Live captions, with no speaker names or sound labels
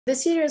The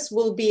series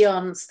will be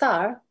on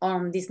Star,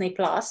 on Disney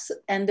Plus,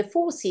 and the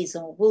full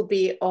season will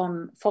be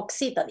on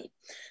Fox Italy.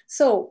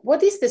 So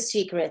what is the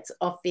secret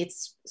of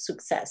its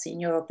success, in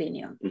your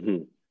opinion?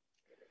 Mm-hmm.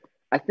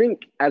 I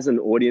think as an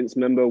audience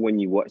member, when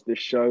you watch this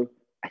show,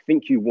 I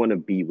think you want to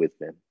be with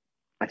them.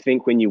 I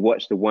think when you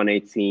watch the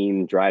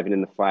 118 driving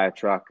in the fire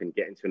truck and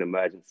get into an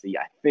emergency,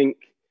 I think,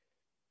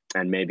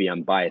 and maybe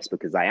I'm biased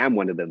because I am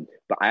one of them,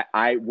 but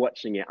I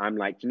watching it, I'm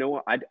like, you know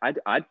what?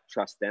 I'd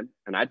trust them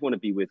and I'd want to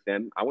be with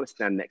them. I want to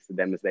stand next to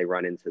them as they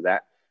run into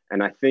that.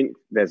 And I think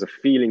there's a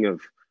feeling of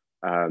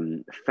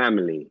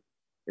family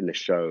in the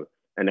show,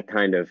 and a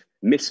kind of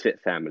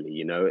misfit family,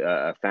 you know,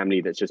 a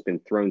family that's just been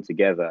thrown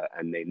together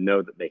and they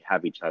know that they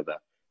have each other.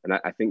 And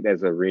I think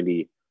there's a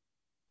really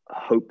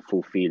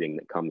hopeful feeling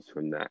that comes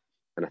from that.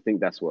 And I think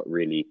that's what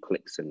really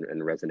clicks and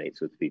resonates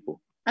with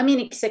people. I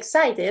mean, it's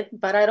excited,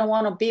 but I don't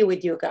want to be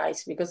with you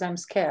guys because I'm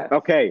scared.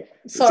 Okay.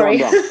 Sorry.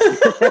 So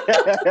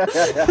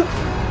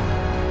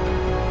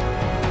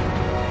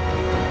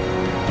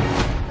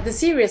The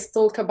series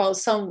talk about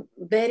some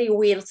very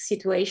weird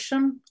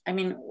situation. I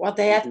mean, what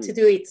they have to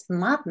do is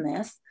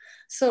madness.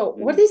 So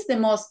what is the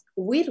most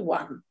weird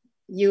one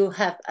you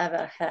have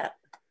ever had?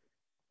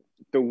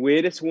 The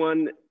weirdest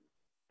one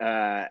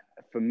for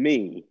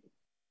me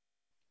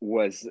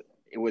was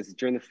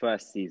during the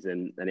first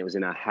season, and it was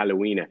in our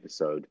Halloween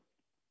episode,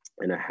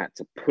 and I had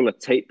to pull a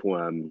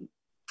tapeworm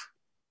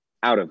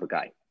out of a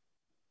guy,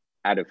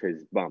 out of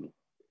his bum.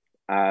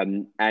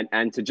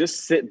 And to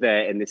just sit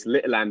there in this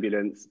little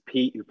ambulance,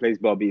 Pete, who plays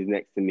Bobby, is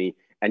next to me,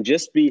 and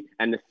just be,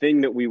 and the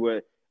thing that we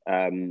were,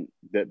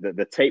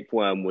 the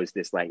tapeworm was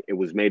this, like, it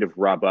was made of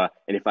rubber,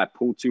 and if I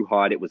pulled too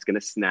hard, it was going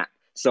to snap.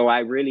 So I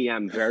really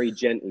am very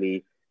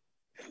gently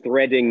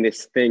threading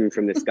this thing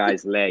from this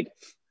guy's leg,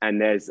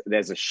 and there's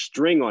a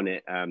string on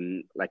it,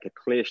 like a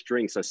clear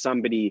string. So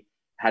somebody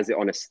has it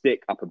on a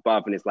stick up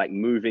above, and it's like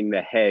moving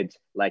the head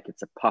like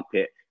it's a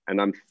puppet, and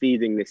I'm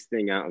feeding this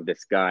thing out of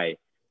this guy.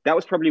 That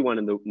was probably one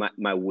of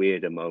my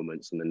weirder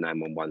moments in the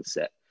 911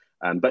 set.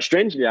 But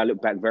strangely, I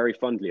look back very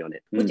fondly on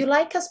it. Would you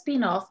like a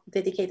spin-off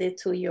dedicated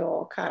to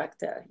your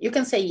character? You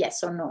can say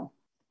yes or no.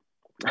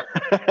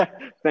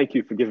 Thank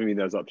you for giving me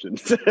those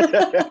options.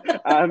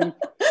 I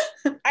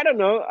don't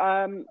know.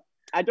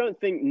 I don't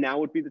think now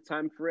would be the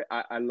time for it.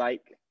 I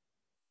like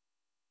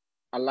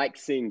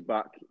seeing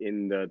Buck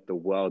in the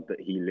world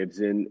that he lives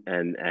in,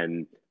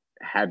 and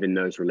having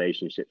those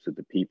relationships with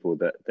the people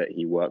that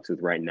he works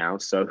with right now.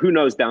 So who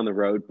knows down the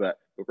road, but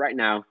right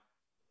now,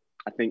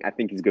 I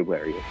think he's good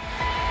where he is.